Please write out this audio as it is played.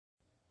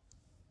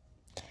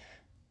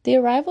The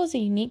Arrival is a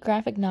unique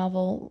graphic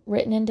novel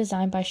written and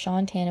designed by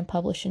Sean Tan and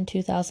published in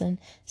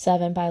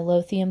 2007 by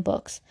Lothian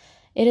Books.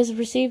 It has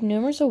received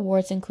numerous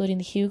awards, including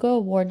the Hugo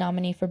Award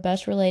nominee for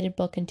Best Related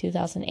Book in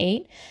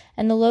 2008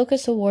 and the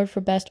Locus Award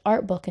for Best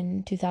Art Book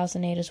in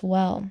 2008 as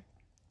well.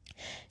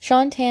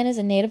 Sean Tan is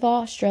a native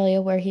of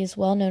Australia, where he is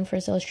well known for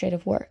his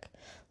illustrative work.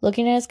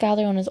 Looking at his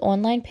gallery on his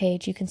online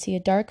page, you can see a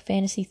dark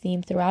fantasy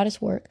theme throughout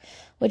his work,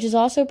 which is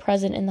also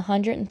present in the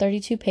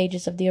 132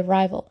 pages of The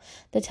Arrival,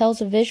 that tells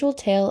a visual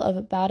tale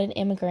about an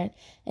immigrant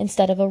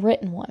instead of a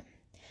written one.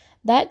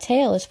 That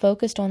tale is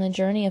focused on the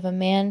journey of a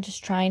man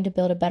just trying to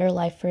build a better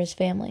life for his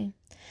family.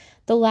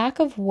 The lack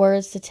of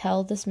words to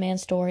tell this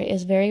man's story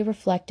is very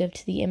reflective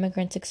to the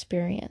immigrant's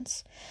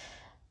experience.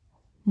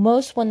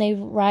 Most, when they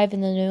arrive in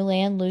the new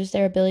land, lose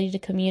their ability to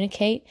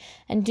communicate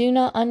and do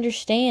not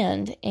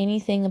understand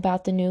anything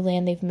about the new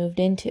land they've moved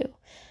into.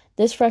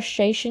 This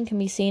frustration can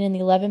be seen in the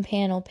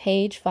 11-panel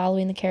page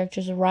following the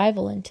character's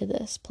arrival into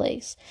this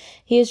place.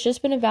 He has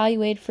just been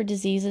evaluated for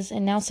diseases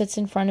and now sits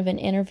in front of an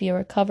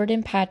interviewer covered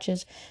in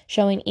patches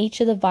showing each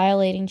of the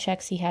violating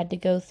checks he had to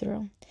go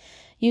through.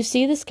 You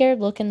see the scared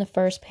look in the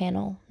first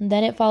panel, and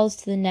then it follows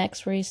to the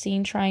next, where he's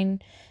seen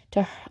trying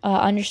to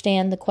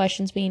understand the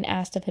questions being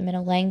asked of him in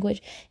a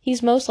language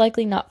he's most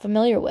likely not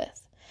familiar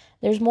with.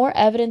 There's more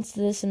evidence to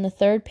this in the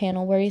third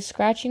panel, where he's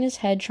scratching his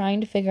head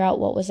trying to figure out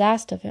what was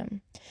asked of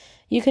him.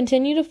 You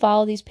continue to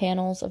follow these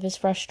panels of his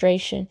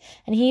frustration,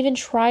 and he even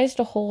tries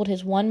to hold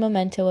his one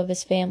memento of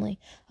his family,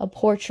 a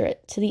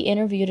portrait, to the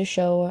interview to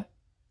show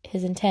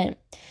his intent.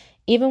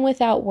 Even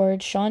without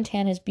words, Sean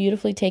Tan has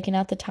beautifully taken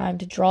out the time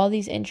to draw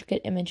these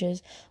intricate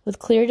images with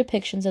clear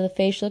depictions of the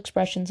facial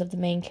expressions of the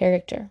main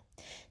character.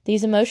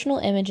 These emotional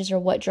images are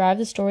what drive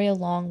the story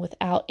along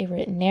without a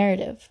written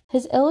narrative.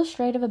 His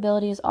illustrative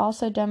ability is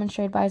also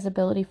demonstrated by his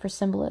ability for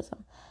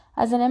symbolism.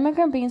 As an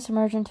immigrant, being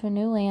submerged into a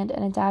new land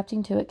and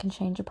adapting to it can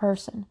change a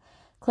person.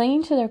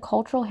 Clinging to their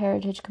cultural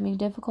heritage can be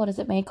difficult, as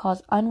it may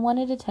cause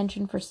unwanted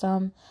attention for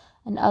some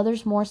and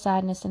others more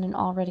sadness in an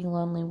already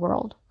lonely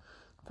world.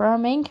 For our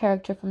main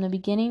character, from the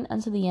beginning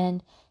until the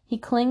end, he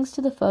clings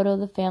to the photo of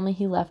the family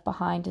he left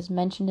behind, as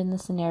mentioned in the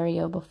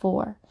scenario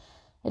before.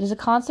 It is a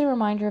constant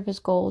reminder of his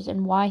goals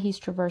and why he's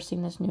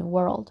traversing this new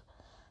world.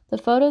 The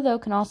photo, though,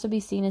 can also be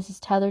seen as his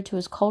tether to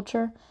his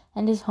culture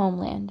and his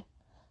homeland.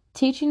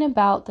 Teaching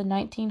about the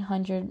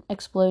 1900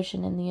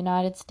 explosion in the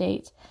United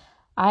States,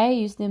 I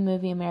used the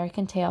movie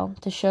American Tail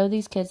to show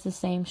these kids the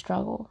same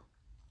struggle.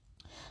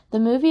 The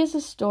movie is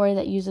a story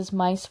that uses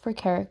mice for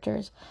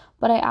characters,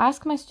 but I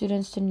ask my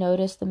students to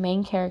notice the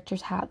main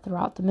character's hat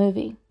throughout the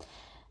movie.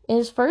 It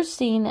is first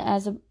seen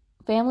as a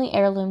family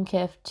heirloom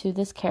gift to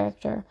this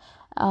character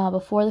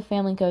before the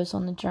family goes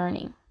on the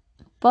journey.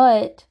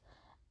 But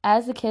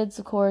as the kids,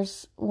 of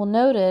course, will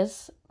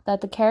notice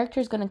that the character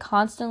is going to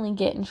constantly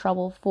get in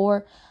trouble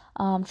for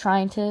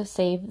trying to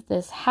save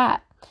this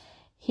hat.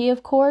 He,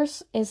 of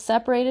course, is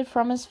separated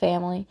from his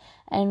family,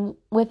 and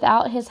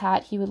without his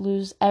hat, he would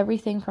lose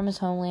everything from his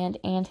homeland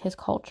and his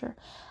culture.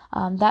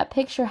 That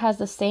picture has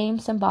the same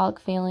symbolic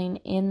feeling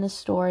in the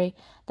story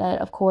that,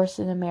 of course,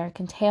 an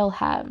American Tail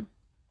had.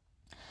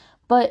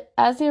 But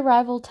as The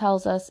Arrival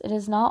tells us, it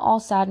is not all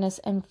sadness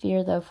and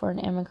fear, though, for an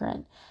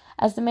immigrant.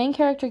 As the main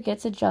character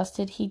gets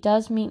adjusted, he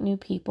does meet new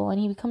people, and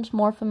he becomes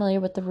more familiar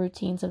with the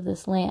routines of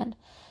this land.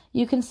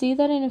 You can see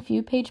that in a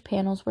few page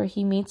panels where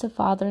he meets a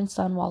father and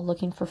son while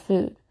looking for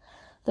food.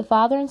 The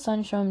father and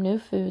son show him new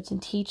foods and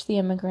teach the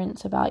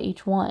immigrants about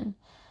each one.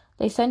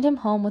 They send him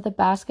home with a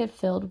basket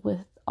filled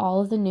with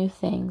all of the new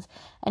things,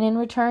 and in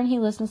return he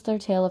listens to their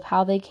tale of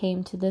how they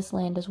came to this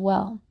land as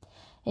well.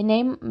 It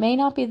may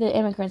not be the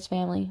immigrant's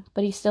family,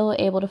 but he's still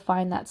able to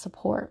find that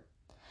support.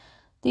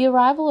 The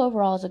Arrival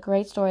overall is a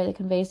great story that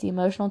conveys the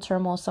emotional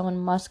turmoil someone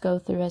must go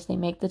through as they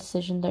make the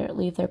decision to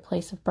leave their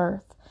place of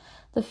birth.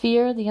 The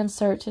fear, the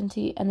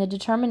uncertainty, and the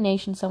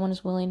determination someone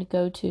is willing to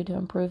go to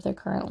improve their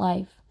current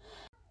life.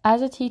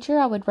 As a teacher,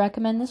 I would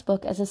recommend this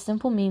book as a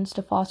simple means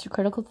to foster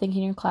critical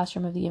thinking in your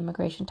classroom of the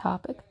immigration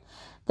topic.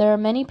 There are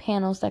many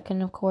panels that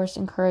can, of course,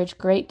 encourage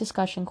great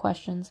discussion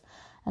questions,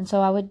 and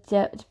so I would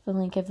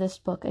definitely give this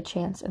book a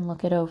chance and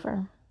look it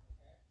over.